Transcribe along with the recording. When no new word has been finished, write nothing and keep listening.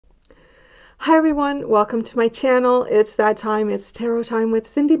Hi everyone, welcome to my channel. It's that time, it's tarot time with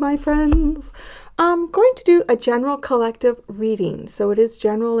Cindy, my friends. I'm going to do a general collective reading. So it is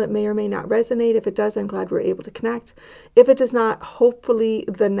general, it may or may not resonate. If it does, I'm glad we're able to connect. If it does not, hopefully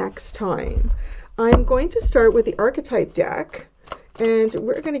the next time. I'm going to start with the archetype deck and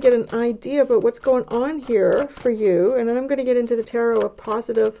we're going to get an idea about what's going on here for you. And then I'm going to get into the tarot of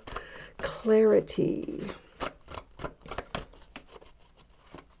positive clarity.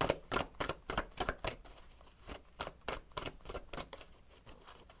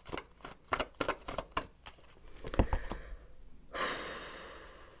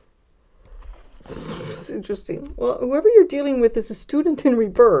 Interesting. Well, whoever you're dealing with is a student in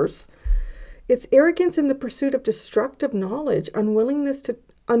reverse. It's arrogance in the pursuit of destructive knowledge, unwillingness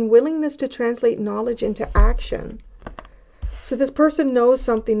to translate knowledge into action. So this person knows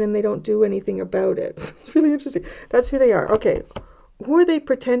something and they don't do anything about it. It's really interesting. That's who they are. Okay. Who are they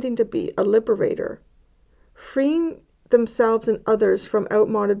pretending to be? A liberator. Freeing themselves and others from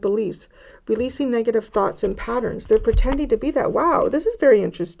outmoded beliefs, releasing negative thoughts and patterns. They're pretending to be that. Wow, this is very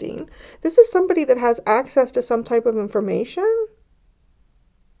interesting. This is somebody that has access to some type of information.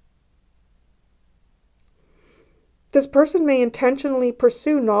 This person may intentionally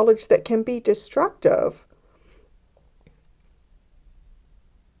pursue knowledge that can be destructive.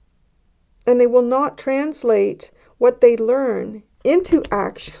 And they will not translate what they learn into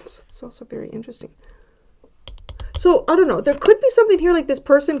actions. It's also very interesting. So, I don't know, there could be something here like this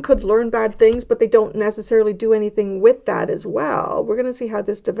person could learn bad things, but they don't necessarily do anything with that as well. We're going to see how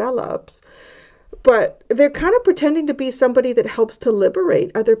this develops. But they're kind of pretending to be somebody that helps to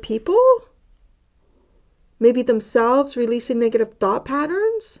liberate other people. Maybe themselves, releasing negative thought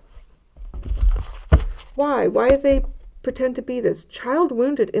patterns. Why? Why do they pretend to be this? Child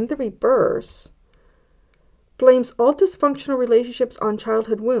wounded in the reverse. Blames all dysfunctional relationships on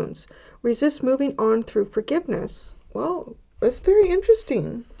childhood wounds. Resist moving on through forgiveness. Whoa, that's very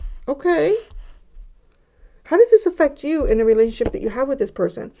interesting. Okay. How does this affect you in a relationship that you have with this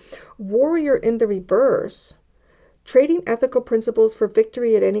person? Warrior in the reverse. Trading ethical principles for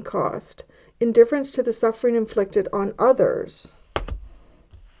victory at any cost. Indifference to the suffering inflicted on others.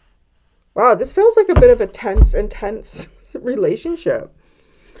 Wow, this feels like a bit of a intense relationship.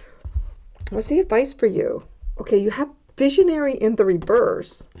 What's the advice for you? Okay, you have visionary in the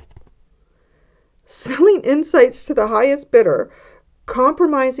reverse. Selling insights to the highest bidder,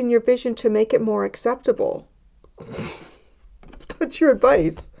 compromising your vision to make it more acceptable. That's your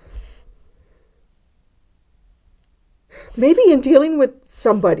advice. Maybe in dealing with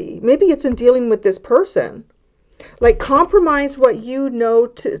somebody, maybe it's in dealing with this person. Like compromise what you know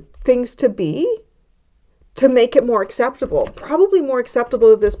to things to be to make it more acceptable. Probably more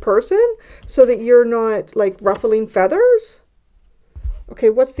acceptable to this person so that you're not like ruffling feathers. Okay,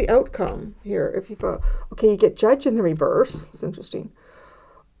 what's the outcome here? If you okay, you get judge in the reverse. It's interesting.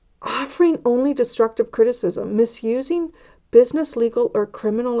 Offering only destructive criticism, misusing business, legal, or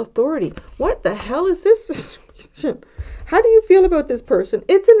criminal authority. What the hell is this situation? How do you feel about this person?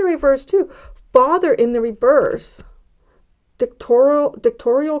 It's in the reverse too. Father in the reverse.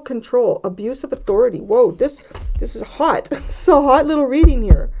 Dictatorial control, abuse of authority. Whoa, this is hot. It's a hot little reading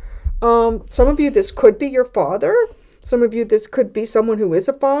here. Some of you, this could be your father. Some of you, this could be someone who is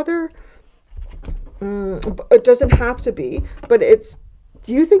a father. It doesn't have to be, but it's,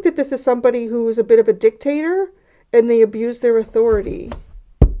 do you think that this is somebody who is a bit of a dictator and they abuse their authority?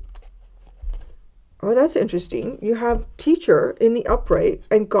 Oh, that's interesting. You have teacher in the upright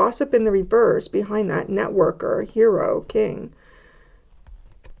and gossip in the reverse behind that, networker, hero, king.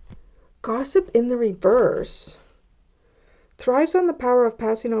 Gossip in the reverse. Thrives on the power of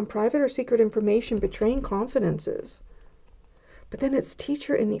passing on private or secret information, betraying confidences. But then it's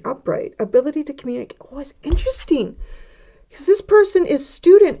teacher in the upright. Ability to communicate. Oh, it's interesting. Because this person is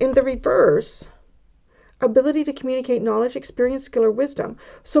student in the reverse. Ability to communicate knowledge, experience, skill, or wisdom.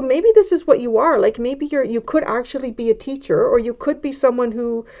 So maybe this is what you are. Like maybe you could actually be a teacher, or you could be someone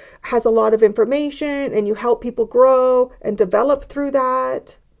who has a lot of information and you help people grow and develop through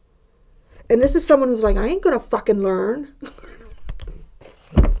that. And this is someone who's like, I ain't gonna fucking learn.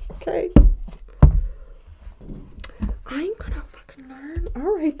 Okay. I ain't gonna fucking learn.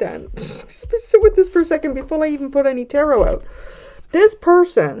 All right then. Just sit with this for a second before I even put any tarot out. This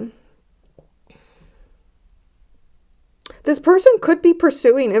person could be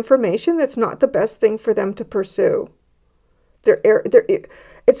pursuing information that's not the best thing for them to pursue.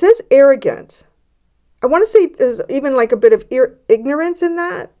 It says arrogant. I want to say there's even like a bit of ignorance in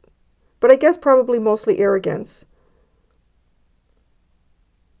that, but I guess probably mostly arrogance.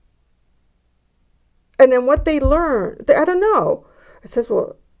 And then what they learn, I don't know. It says,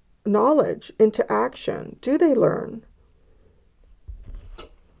 well, knowledge into action? Do they learn?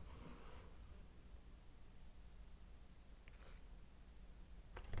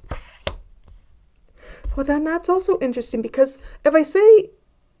 Well, then that's also interesting, because if I say,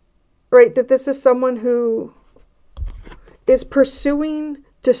 right, that this is someone who is pursuing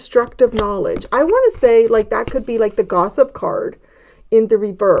destructive knowledge, I want to say, like, that could be like the gossip card in the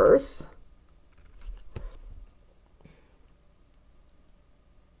reverse.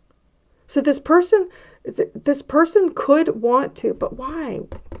 So this person could want to, but why?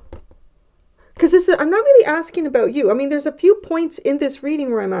 Because I'm not really asking about you. I mean, there's a few points in this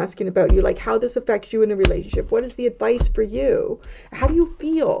reading where I'm asking about you, like how this affects you in a relationship. What is the advice for you? How do you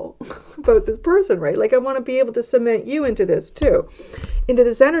feel about this person, right? Like, I want to be able to cement you into this too, into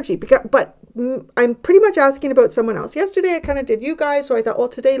this energy. But I'm pretty much asking about someone else. Yesterday, I kind of did you guys. So I thought, well,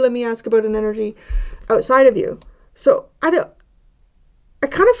 today, let me ask about an energy outside of you. So I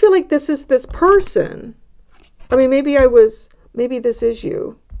kind of feel like this is this person. I mean, maybe this is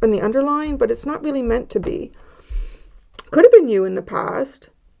you in the underlying, but it's not really meant to be. Could have been you in the past,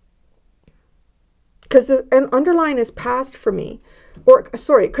 because an underlying is past for me. Or,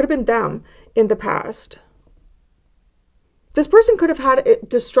 sorry, it could have been them in the past. This person could have had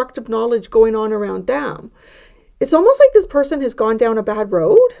destructive knowledge going on around them. It's almost like this person has gone down a bad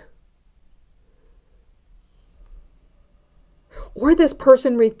road. Or this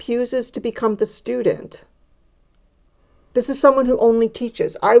person refuses to become the student. This is someone who only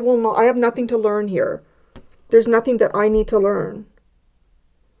teaches. I have nothing to learn here. There's nothing that I need to learn.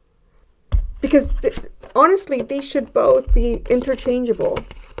 Because honestly, these should both be interchangeable.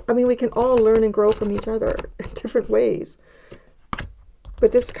 I mean, we can all learn and grow from each other in different ways.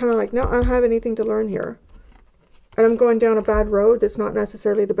 But this is kind of like, no, I don't have anything to learn here. And I'm going down a bad road that's not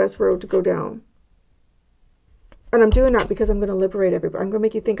necessarily the best road to go down. And I'm doing that because I'm going to liberate everybody. I'm going to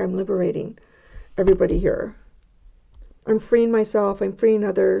make you think I'm liberating everybody here. I'm freeing myself. I'm freeing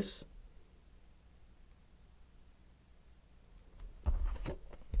others.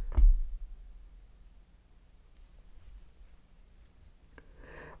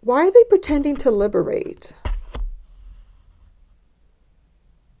 Why are they pretending to liberate?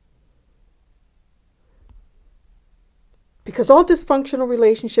 Because all dysfunctional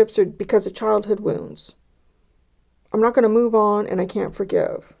relationships are because of childhood wounds. I'm not going to move on, and I can't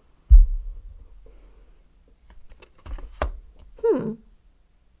forgive.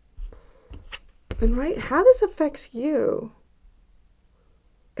 And right, how this affects you.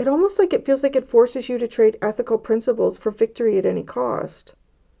 It almost like it feels like it forces you to trade ethical principles for victory at any cost.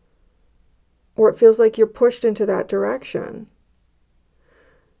 Or it feels like you're pushed into that direction.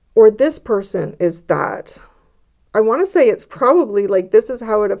 Or this person is that. I want to say it's probably like this is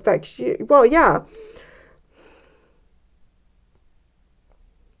how it affects you. Well, yeah.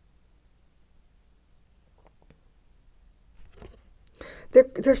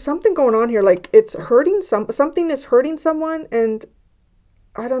 There's something going on here, like it's hurting something is hurting someone, and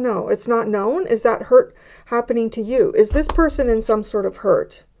I don't know, it's not known. Is that hurt happening to you? Is this person in some sort of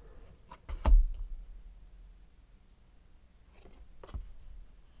hurt?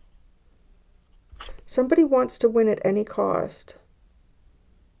 Somebody wants to win at any cost.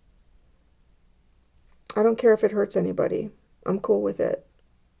 I don't care if it hurts anybody. I'm cool with it.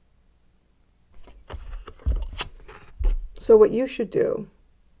 So what you should do,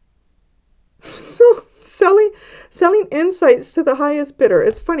 so selling insights to the highest bidder.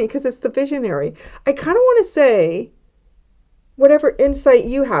 It's funny because it's the visionary. I kind of want to say whatever insight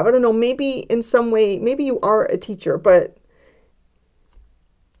you have. I don't know, maybe in some way, maybe you are a teacher, but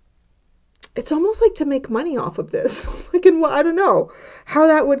it's almost like to make money off of this. Like, I don't know how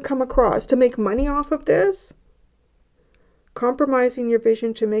that would come across. To make money off of this, compromising your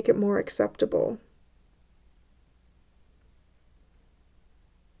vision to make it more acceptable.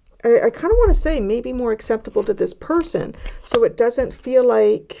 I kind of want to say maybe more acceptable to this person, so it doesn't feel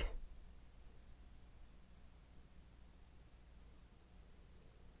like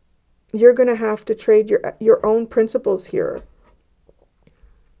you're going to have to trade your own principles here.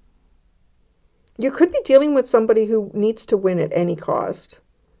 You could be dealing with somebody who needs to win at any cost.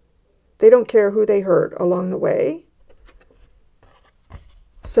 They don't care who they hurt along the way.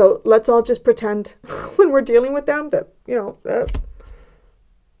 So let's all just pretend when we're dealing with them that, you know, that...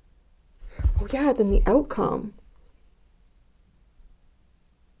 Oh, yeah, then the outcome.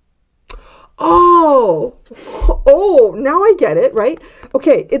 Oh, now I get it, right?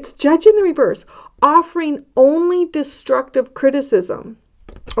 Okay, it's judge in the reverse, offering only destructive criticism.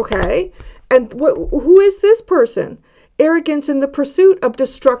 Okay, and who is this person? Arrogance in the pursuit of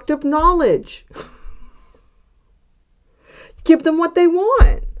destructive knowledge. Give them what they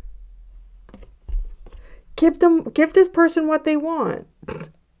want. give this person what they want. I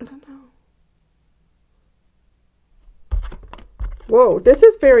don't know. Whoa, this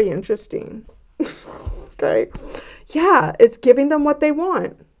is very interesting. Okay. Yeah, it's giving them what they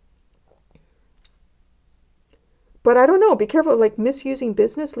want. But I don't know. Be careful, like misusing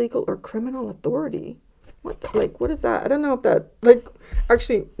business, legal, or criminal authority. What is that? I don't know if that like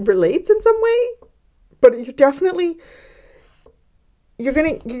actually relates in some way. But you're definitely you're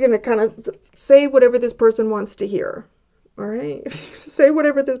gonna kind of say whatever this person wants to hear. All right, say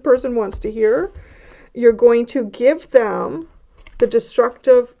whatever this person wants to hear. You're going to give them the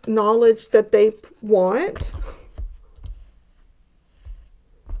destructive knowledge that they want.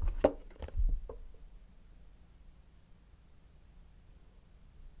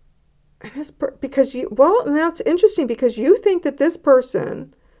 And because and that's interesting because you think that this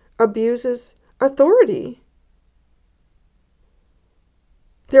person abuses authority.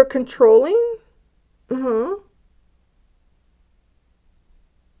 They're controlling. Yeah.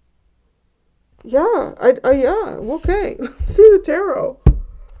 Yeah. Okay. Let's see the tarot.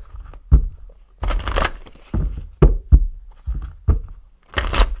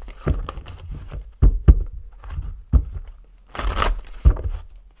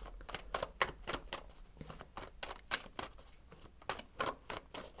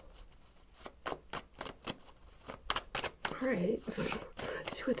 All right. Let's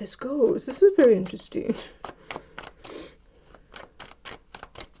see where this goes. This is very interesting.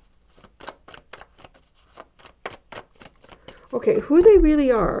 Okay, who they really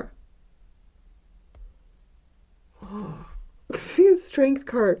are. Oh, see the Strength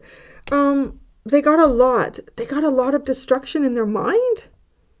card. They got a lot. They got a lot of destruction in their mind.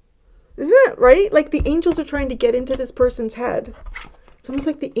 Isn't it right? Like the angels are trying to get into this person's head. It's almost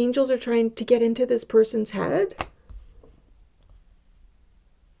like the angels are trying to get into this person's head.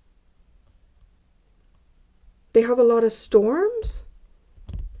 They have a lot of storms.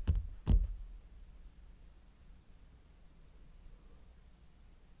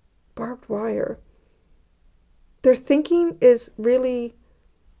 Barbed wire. Their thinking is really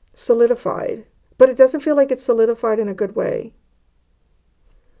solidified, but it doesn't feel like it's solidified in a good way.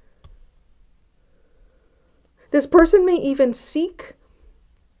 This person may even seek.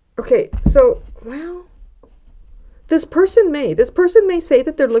 Okay, so, well, this person may say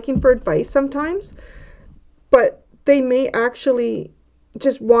that they're looking for advice sometimes, but they may actually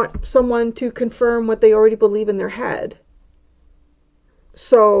just want someone to confirm what they already believe in their head.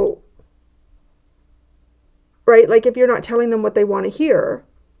 So, right, like if you're not telling them what they want to hear,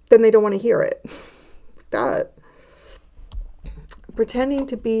 then they don't want to hear it. That. Pretending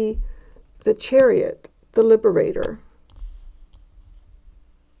to be the Chariot, the Liberator.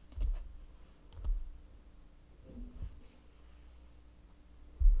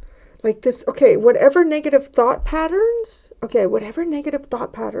 Like this, okay, whatever negative thought patterns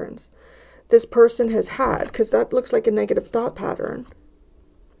this person has had, because that looks like a negative thought pattern.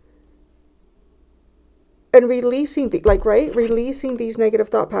 And releasing releasing these negative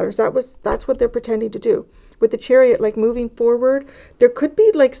thought patterns. That's what they're pretending to do. With the Chariot, like moving forward, there could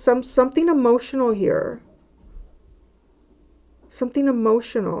be like something emotional here. Something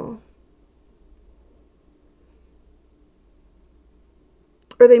emotional.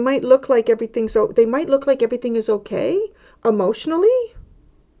 Or they might look like everything is okay emotionally.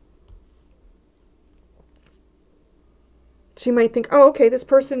 She might think, oh, okay, this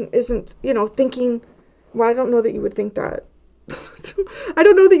person isn't, thinking. Well, I don't know that you would think that. I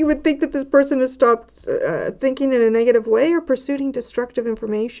don't know that you would think that this person has stopped thinking in a negative way or pursuing destructive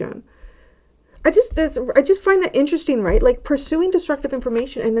information. I just find that interesting, right? Like pursuing destructive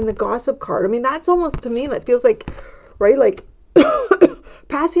information and then the gossip card. I mean, that's almost, to me, that feels like, right? Like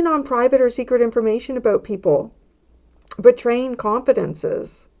passing on private or secret information about people, betraying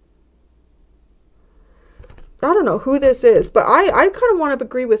confidences. I don't know who this is, but I kind of want to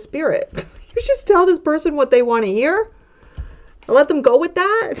agree with Spirit. You just tell this person what they want to hear. Let them go with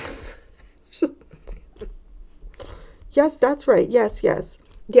that. Yes, that's right. Yes.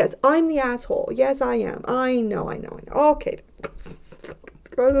 Yes, I'm the asshole. Yes, I am. I know. Okay.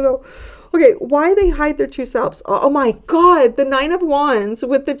 I don't know. Okay, why they hide their true selves? Oh my God, the 9 of Wands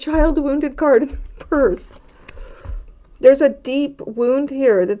with the child wounded card in the purse. There's a deep wound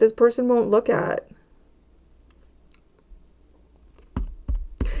here that this person won't look at.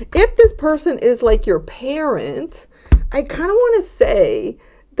 If this person is like your parent, I kind of want to say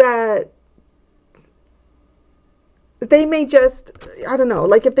that they may just, I don't know,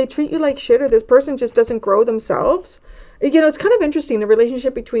 like if they treat you like shit or this person just doesn't grow themselves, It's kind of interesting, the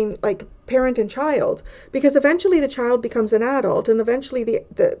relationship between like parent and child, because eventually the child becomes an adult, and eventually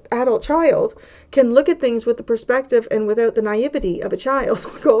the adult child can look at things with the perspective and without the naivety of a child.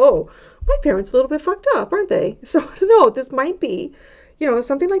 Go, oh, my parents a little bit fucked up, aren't they? So I don't know, this might be,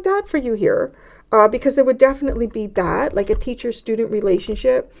 something like that for you here. Because it would definitely be that, like a teacher-student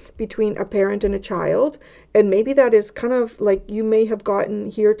relationship between a parent and a child. And maybe that is kind of like you may have gotten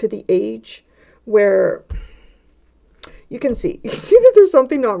here to the age where you see that there's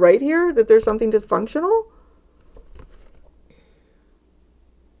something not right here, that there's something dysfunctional.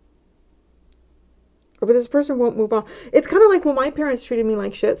 But this person won't move on. It's kind of like, well, my parents treated me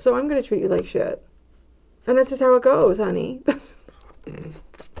like shit, so I'm going to treat you like shit. And that's just how it goes, honey.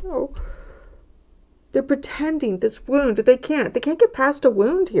 So, they're pretending this wound. They can't get past a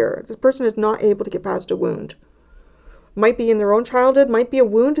wound here. This person is not able to get past a wound. Might be in their own childhood, might be a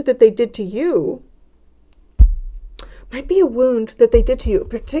wound that they did to you. Might be a wound that they did to you,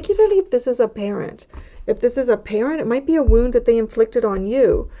 particularly if this is a parent. If this is a parent, it might be a wound that they inflicted on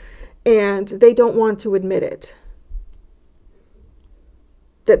you, and they don't want to admit it.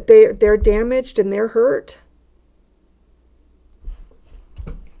 That they're damaged and they're hurt.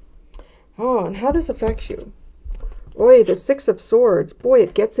 Oh, and how this affects you. Boy, the Six of Swords. Boy,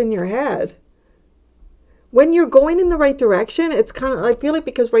 it gets in your head. When you're going in the right direction, it's kind of, I feel like,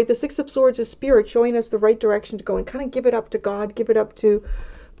 because, right, the Six of Swords is spirit showing us the right direction to go, and kind of give it up to God, give it up to,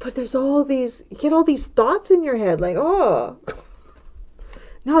 but there's all these, you get all these thoughts in your head, like, oh,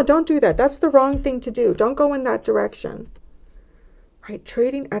 no, don't do that. That's the wrong thing to do. Don't go in that direction. Right,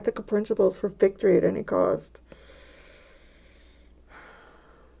 trading ethical principles for victory at any cost.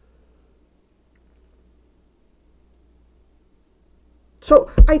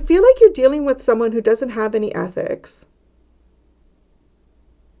 So I feel like you're dealing with someone who doesn't have any ethics.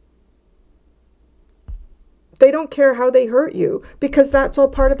 They don't care how they hurt you, because that's all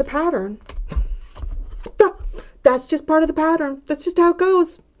part of the pattern. That's just part of the pattern. That's just how it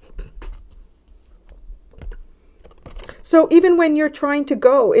goes. So even when you're trying to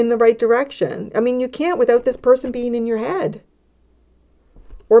go in the right direction, I mean, you can't without this person being in your head.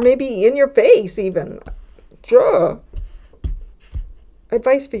 Or maybe in your face even. Sure.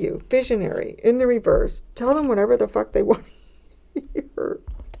 Advice for you, visionary, in the reverse. Tell them whatever the fuck they want to hear.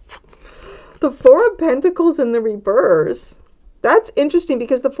 The Four of Pentacles in the reverse. That's interesting,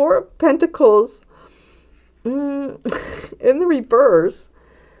 because the Four of Pentacles in the reverse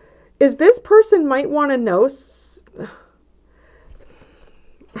is this person might want to know.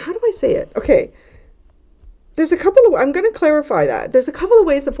 How do I say it? Okay. There's a couple of, I'm going to clarify that. There's a couple of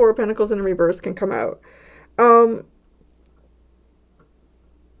ways the Four of Pentacles in the reverse can come out.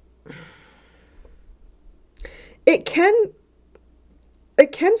 It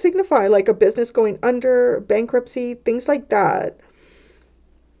can signify like a business going under, bankruptcy, things like that.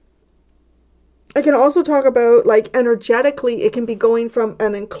 I can also talk about, like, energetically, it can be going from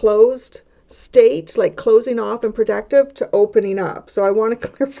an enclosed state, like closing off and protective, to opening up. So I want to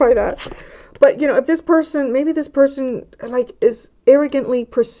clarify that. But, if this person, maybe this person, like, is arrogantly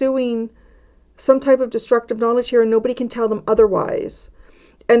pursuing some type of destructive knowledge here, and nobody can tell them otherwise.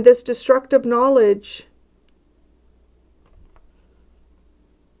 And this destructive knowledge,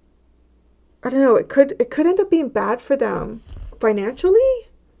 I don't know, it could end up being bad for them financially.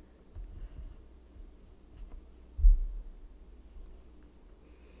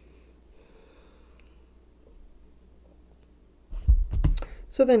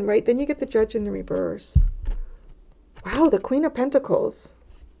 So then, right, then you get the Judge in the reverse. Wow, the Queen of Pentacles.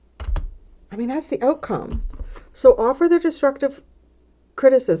 I mean, that's the outcome. So offer the destructive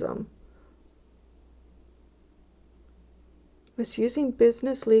criticism. Misusing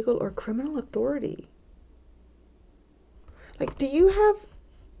business, legal, or criminal authority. Like, do you have,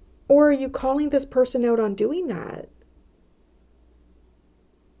 or are you calling this person out on doing that?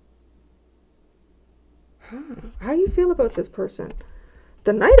 How you feel about this person?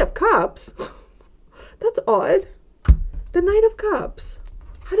 The Knight of Cups? That's odd. The Knight of Cups.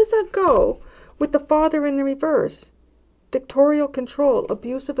 How does that go with the Father in the reverse? Dictatorial control,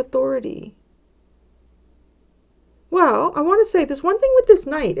 abuse of authority. Well, I want to say there's one thing with this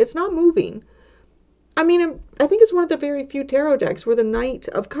Knight. It's not moving. I mean, I think it's one of the very few tarot decks where the Knight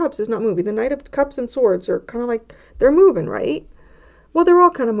of Cups is not moving. The Knight of Cups and Swords are kind of like, they're moving, right? Well, they're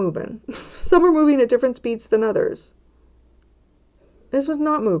all kind of moving. Some are moving at different speeds than others. This one's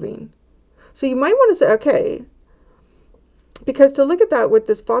not moving. So you might want to say, okay, because to look at that with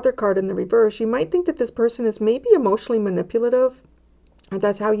this Father card in the reverse, you might think that this person is maybe emotionally manipulative. And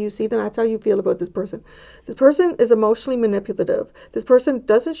that's how you see them. That's how you feel about this person. This person is emotionally manipulative. This person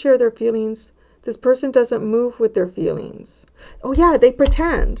doesn't share their feelings, This person doesn't move with their feelings. Oh yeah, they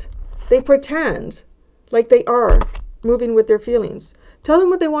pretend. They pretend like they are moving with their feelings. Tell them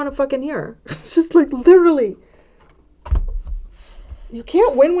what they want to fucking hear. Just like literally. You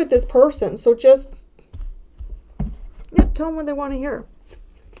can't win with this person, so just tell them what they want to hear.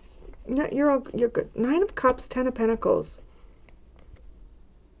 Yeah, you're good. 9 of Cups, 10 of Pentacles.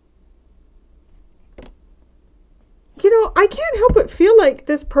 You know, I can't help but feel like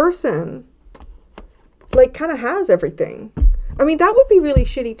this person, like, kind of has everything. I mean, that would be really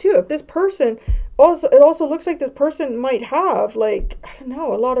shitty too. If this person also, it also looks like this person might have, like, I don't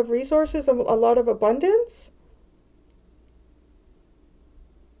know, a lot of resources, a lot of abundance.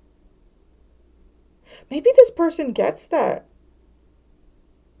 Maybe this person gets that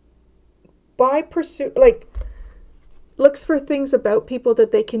by like, looks for things about people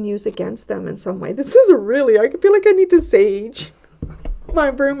that they can use against them in some way. This is I feel like I need to sage my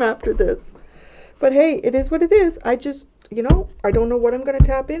room after this. But hey, it is what it is. I just, you know, I don't know what I'm going to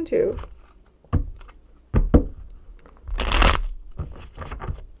tap into.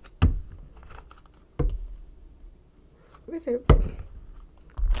 Okay.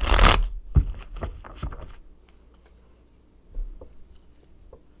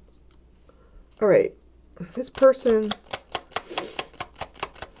 All right. This person,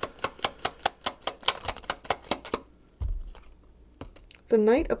 the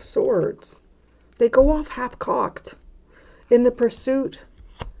Knight of Swords, they go off half-cocked in the pursuit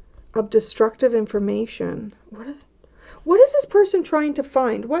of destructive information. What is this person trying to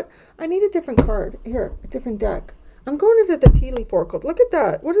find? I need a different card. Here, a different deck. I'm going into the tea leaf oracle. Look at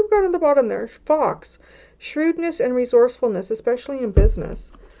that. What have we got on the bottom there? Fox. Shrewdness and resourcefulness, especially in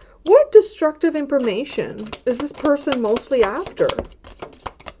business. What destructive information is this person mostly after?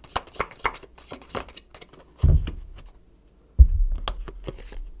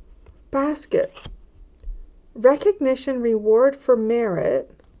 Basket. Recognition, reward for merit.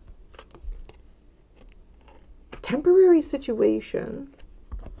 Temporary situation.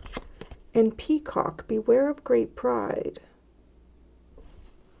 And peacock, beware of great pride.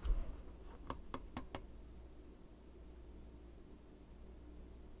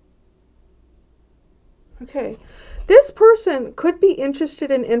 Okay, this person could be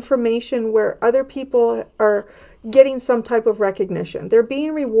interested in information where other people are getting some type of recognition. They're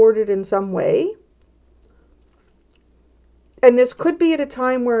being rewarded in some way. And this could be at a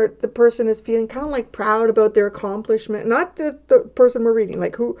time where the person is feeling kind of like proud about their accomplishment. Not the person we're reading,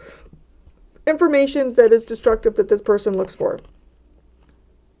 like information that is destructive that this person looks for.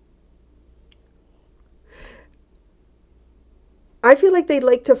 I feel like they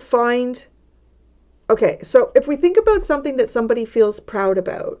like to find... Okay, so if we think about something that somebody feels proud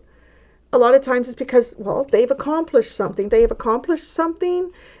about, a lot of times it's because, well, they've accomplished something. They have accomplished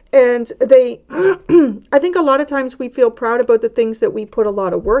something, and they, I think a lot of times we feel proud about the things that we put a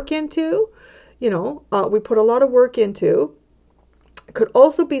lot of work into. You know, we put a lot of work into. It could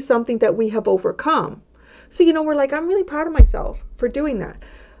also be something that we have overcome. So, you know, we're like, I'm really proud of myself for doing that.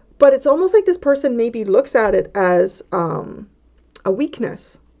 But it's almost like this person maybe looks at it as a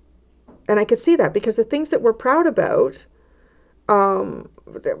weakness. And I could see that because the things that we're proud about,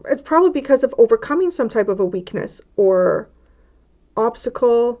 it's probably because of overcoming some type of a weakness or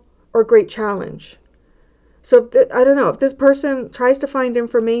obstacle or great challenge. So I don't know, if this person tries to find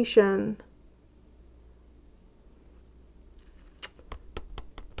information,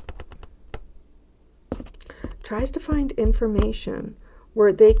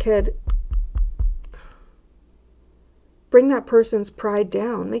 where they could bring that person's pride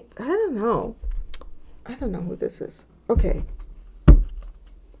down. I don't know. I don't know who this is. Okay.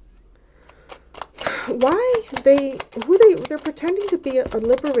 Why they're pretending to be a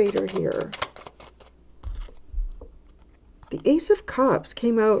liberator here. The Ace of Cups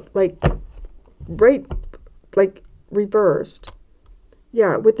came out like reversed.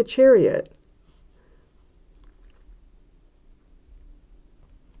 Yeah, with the Chariot.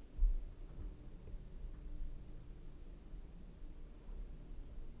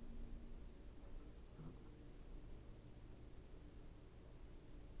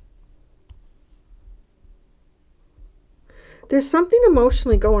 There's something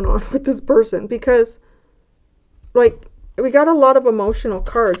emotionally going on with this person because, like, we got a lot of emotional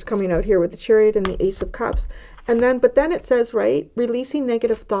cards coming out here with the Chariot and the Ace of Cups. But then it says, right, releasing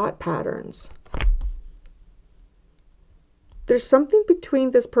negative thought patterns. There's something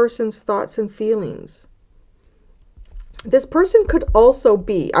between this person's thoughts and feelings. This person could also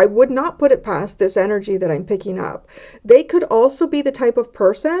be, I would not put it past this energy that I'm picking up. They could also be the type of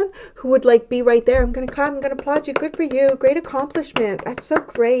person who would like be right there. I'm going to clap, I'm going to applaud you. Good for you. Great accomplishment. That's so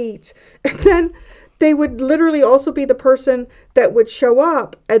great. And then they would literally also be the person that would show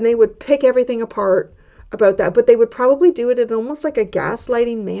up and they would pick everything apart about that. But they would probably do it in almost like a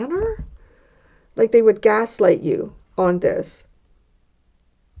gaslighting manner. Like they would gaslight you on this.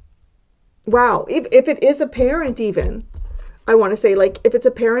 Wow. If it is a parent even, I want to say, like, if it's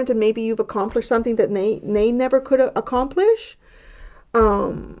a parent and maybe you've accomplished something that they never could accomplish,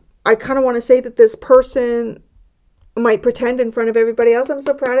 I kind of want to say that this person might pretend in front of everybody else, I'm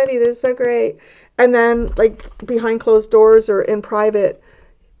so proud of you, this is so great. And then, like, behind closed doors or in private,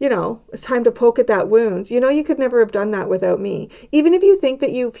 you know, it's time to poke at that wound. You know, you could never have done that without me. Even if you think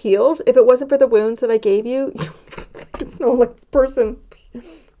that you've healed, if it wasn't for the wounds that I gave you, it's no, like, this person,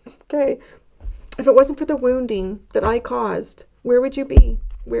 okay. If it wasn't for the wounding that I caused, where would you be?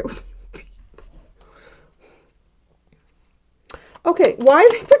 Where would you be? Okay, why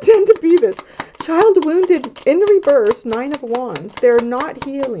they pretend to be this? Child wounded in the reverse, 9 of Wands. They're not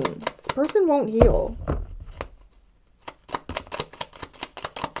healing. This person won't heal.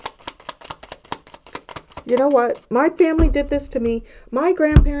 You know what? My family did this to me. My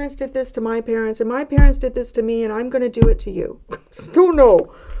grandparents did this to my parents, and my parents did this to me, and I'm going to do it to you. Don't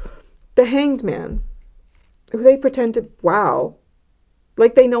know. The Hanged Man, they pretend to, wow,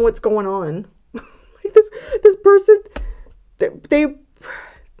 like they know what's going on. Like this person, they,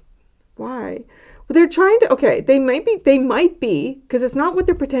 why? They're trying to, okay, they might be, because it's not what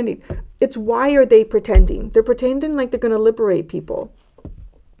they're pretending. It's why are they pretending? They're pretending like they're going to liberate people.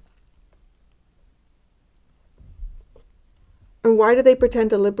 And why do they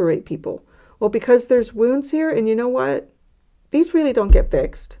pretend to liberate people? Well, because there's wounds here, and you know what? These really don't get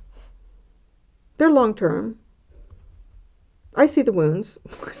fixed. They're long-term. I see the wounds.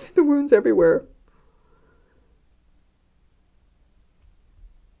 I see the wounds everywhere.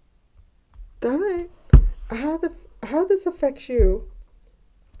 All right. How this affects you?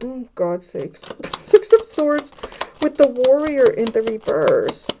 Oh, God's sakes. 6 of Swords with the Warrior in the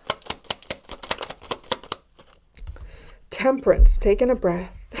reverse. Temperance. Taking a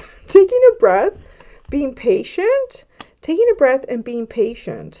breath. Taking a breath. Being patient. Taking a breath and being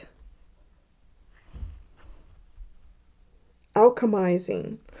patient.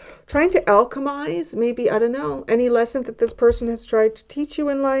 Alchemizing. Trying to alchemize, maybe, I don't know, any lesson that this person has tried to teach you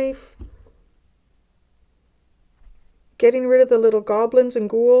in life. Getting rid of the little goblins and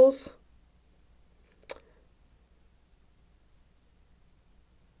ghouls.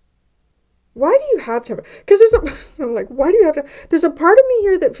 Why do you have temper? Because I'm like, why do you have to? There's a part of me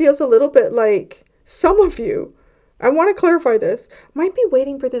here that feels a little bit like some of you, I want to clarify this, might be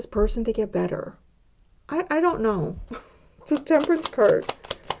waiting for this person to get better. I don't know. It's a Temperance card.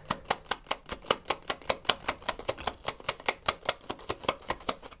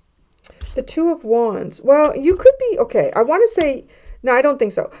 The 2 of Wands. Well, you could be, okay, I want to say, no, I don't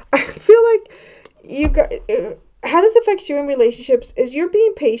think so. I feel like you got, how this affects you in relationships is you're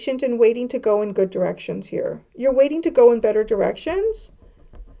being patient and waiting to go in good directions here. You're waiting to go in better directions.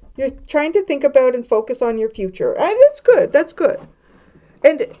 You're trying to think about and focus on your future. And that's good. That's good.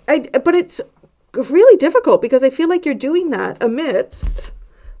 But it's really difficult because I feel like you're doing that amidst,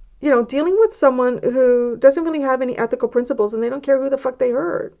 you know, dealing with someone who doesn't really have any ethical principles and they don't care who the fuck they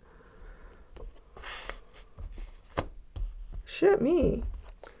hurt. Shit me.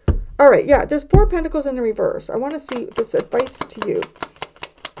 All right, yeah, there's 4 Pentacles in the reverse. I want to see this advice to you.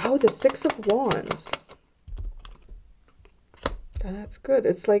 Oh, the 6 of Wands. Oh, that's good.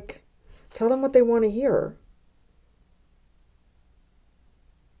 It's like, tell them what they want to hear.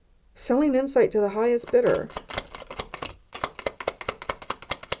 Selling insight to the highest bidder.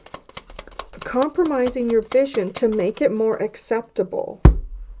 Compromising your vision to make it more acceptable.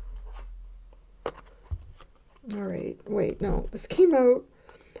 All right, wait, no, this came out.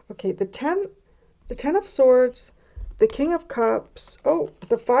 Okay, the 10 of Swords, the King of Cups, oh,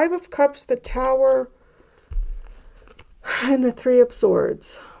 the 5 of Cups, the Tower, and the 3 of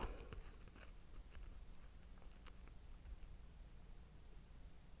Swords.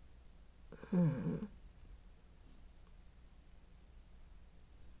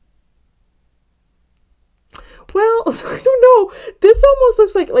 Well, I don't know. This almost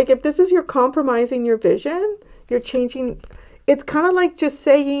looks like if this is you're compromising your vision, you're changing. It's kind of like just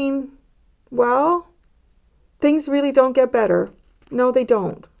saying, well, things really don't get better. No, they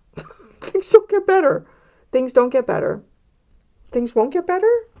don't. Things don't get better. Things don't get better. Things won't get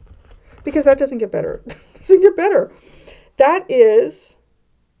better? Because that doesn't get better. It doesn't get better. That is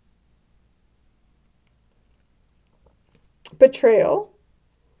betrayal,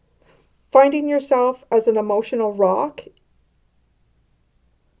 finding yourself as an emotional rock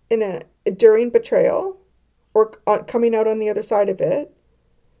during betrayal, or coming out on the other side of it,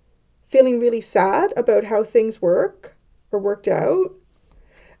 feeling really sad about how things work or worked out.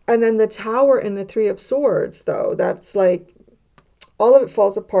 And then the Tower and the Three of Swords, though, that's like all of it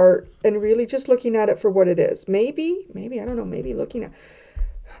falls apart, and really just looking at it for what it is. Maybe, I don't know, maybe looking at,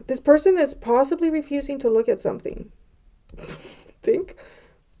 this person is possibly refusing to look at something. Think.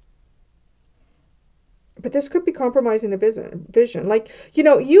 But this could be compromising a vision. Like, you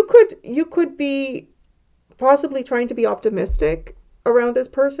know, you could be possibly trying to be optimistic around this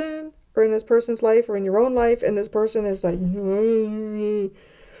person, or in this person's life, or in your own life, and this person is like,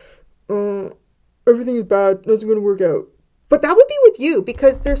 everything is bad, nothing's going to work out. But that would be with you,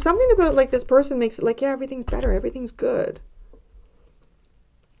 because there's something about, like, this person makes it like, yeah, everything's better, everything's good.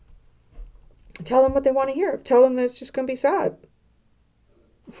 Tell them what they want to hear. Tell them that it's just going to be sad.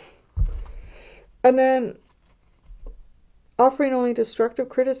 And then offering only destructive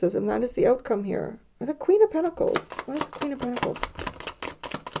criticism. That is the outcome here. The Queen of Pentacles. What is the Queen of Pentacles?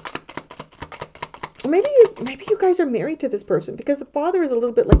 Maybe you guys are married to this person, because the Father is a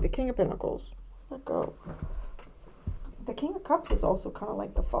little bit like the King of Pentacles. Let go. The King of Cups is also kind of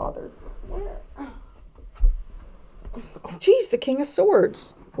like the Father. Where? Oh, geez, the King of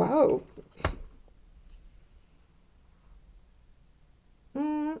Swords. Wow.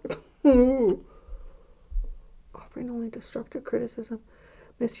 Offering only destructive criticism,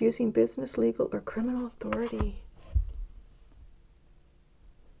 misusing business, legal, or criminal authority.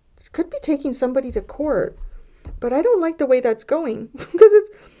 This could be taking somebody to court, but I don't like the way that's going, because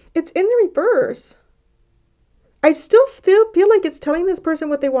it's in the reverse. I still feel like it's telling this person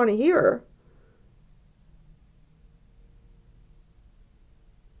what they want to hear.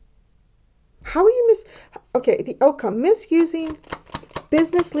 How are you okay, the outcome, misusing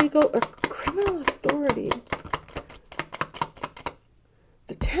business, legal, or criminal authority.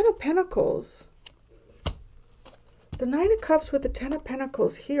 The Ten of Pentacles. The Nine of Cups with the Ten of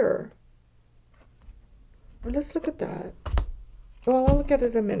Pentacles here. Well, let's look at that. Well, I'll look at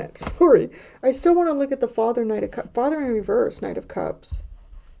it in a minute. Sorry. I still want to look at the Father, Knight of Cups. Father in reverse, Knight of Cups.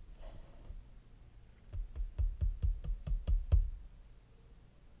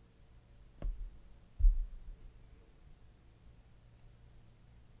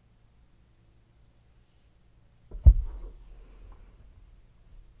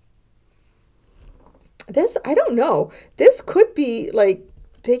 This, I don't know. This could be like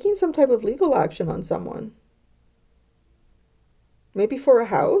taking some type of legal action on someone. Maybe for a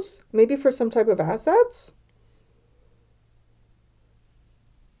house. Maybe for some type of assets.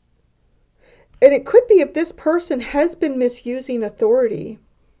 And it could be if this person has been misusing authority.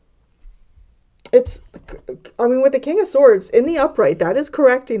 It's, I mean, with the King of Swords in the upright, that is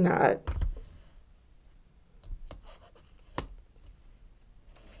correcting that.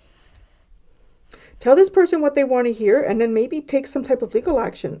 Tell this person what they want to hear, and then maybe take some type of legal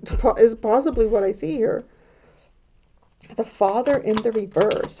action, is possibly what I see here. The Father in the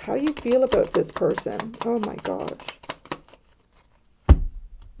reverse. How you feel about this person? Oh my gosh.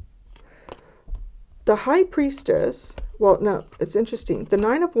 The High Priestess. Well, no, it's interesting. The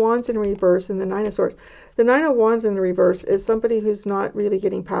Nine of Wands in reverse and the Nine of Swords. The Nine of Wands in the reverse is somebody who's not really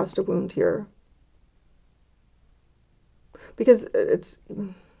getting past a wound here. Because it's...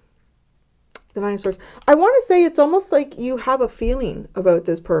 The Nine of Swords. I want to say it's almost like you have a feeling about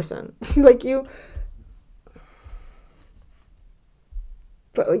this person. Like you...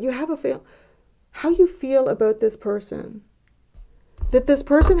 But you have a feel... How you feel about this person. That this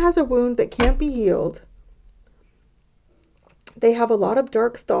person has a wound that can't be healed. They have a lot of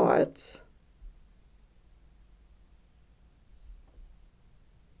dark thoughts.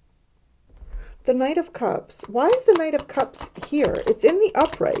 The Knight of Cups. Why is the Knight of Cups here? It's in the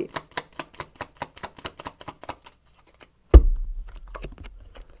upright.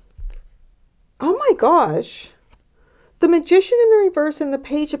 Oh my gosh. The Magician in the reverse and the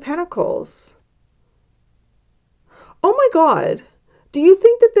Page of Pentacles. Oh my God. Do you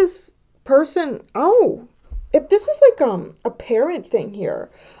think that this person... Oh, if this is like a parent thing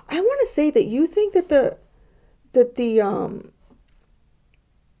here, I want to say that you think that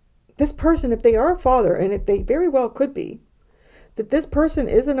this person, if they are a father, and if they very well could be, that this person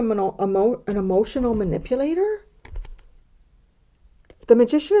is an emotional manipulator. The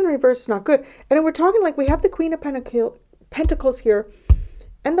Magician in reverse is not good. And we're talking like we have the Queen of Pentacles here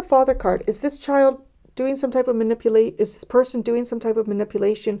and the Father card. Is this child doing some type of is this person doing some type of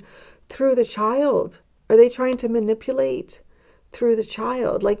manipulation through the child? Are they trying to manipulate through the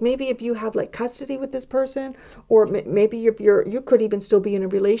child. Like maybe if you have like custody with this person, or maybe if you could even still be in a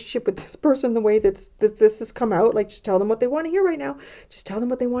relationship with this person, the way that this has come out, like just tell them what they want to hear right now. Just tell them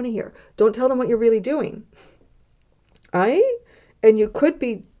what they want to hear. Don't tell them what you're really doing. And you could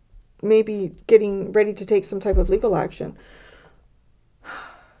be maybe getting ready to take some type of legal action.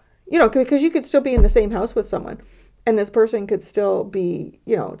 You know, because you could still be in the same house with someone, and this person could still be,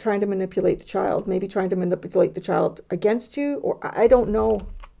 you know, trying to manipulate the child, maybe trying to manipulate the child against you, or I don't know.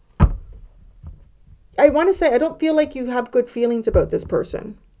 I want to say I don't feel like you have good feelings about this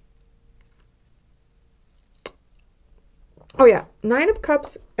person. Oh yeah, 9 of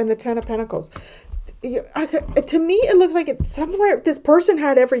Cups and the 10 of Pentacles. To me, it looks like it's somewhere this person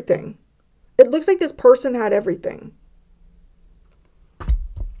had everything. It looks like this person had everything.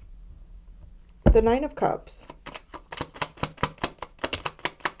 The 9 of Cups.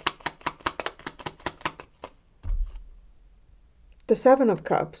 The 7 of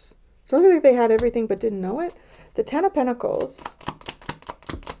Cups. So it looks like they had everything but didn't know it. The 10 of Pentacles.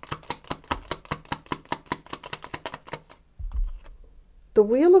 The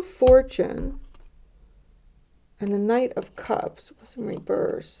Wheel of Fortune. And the Knight of Cups was in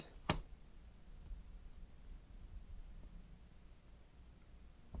reverse.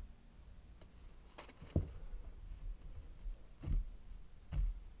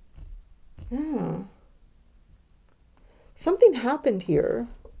 Yeah. Something happened here.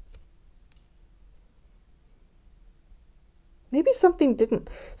 Maybe something didn't.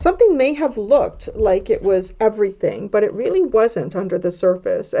 Something may have looked like it was everything, but it really wasn't under the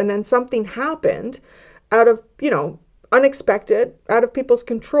surface. And then something happened out of, you know, unexpected, out of people's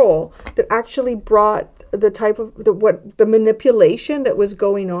control, that actually brought the type of, the manipulation that was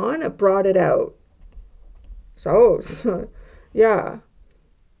going on, it brought it out. So yeah.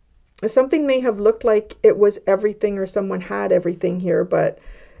 Something may have looked like it was everything, or someone had everything here, but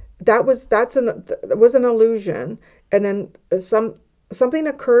that was an illusion. And then something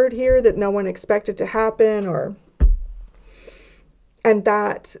occurred here that no one expected to happen, and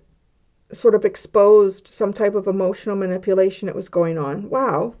that sort of exposed some type of emotional manipulation that was going on.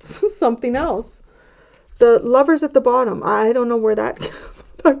 Wow, something else. The Lovers at the bottom. I don't know where that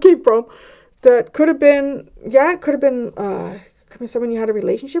came from. That could have been, yeah, it could have been someone you had a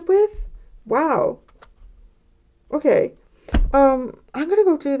relationship with. Wow. Okay. I'm gonna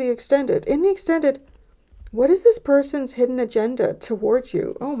go do the extended. In the extended, what is this person's hidden agenda towards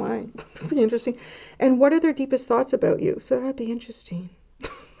you? Oh my, that's pretty interesting. And what are their deepest thoughts about you? So that'd be interesting.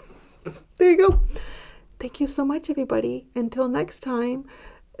 There you go. Thank you so much, everybody. Until next time,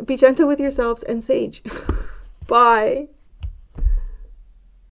 be gentle with yourselves and sage. Bye.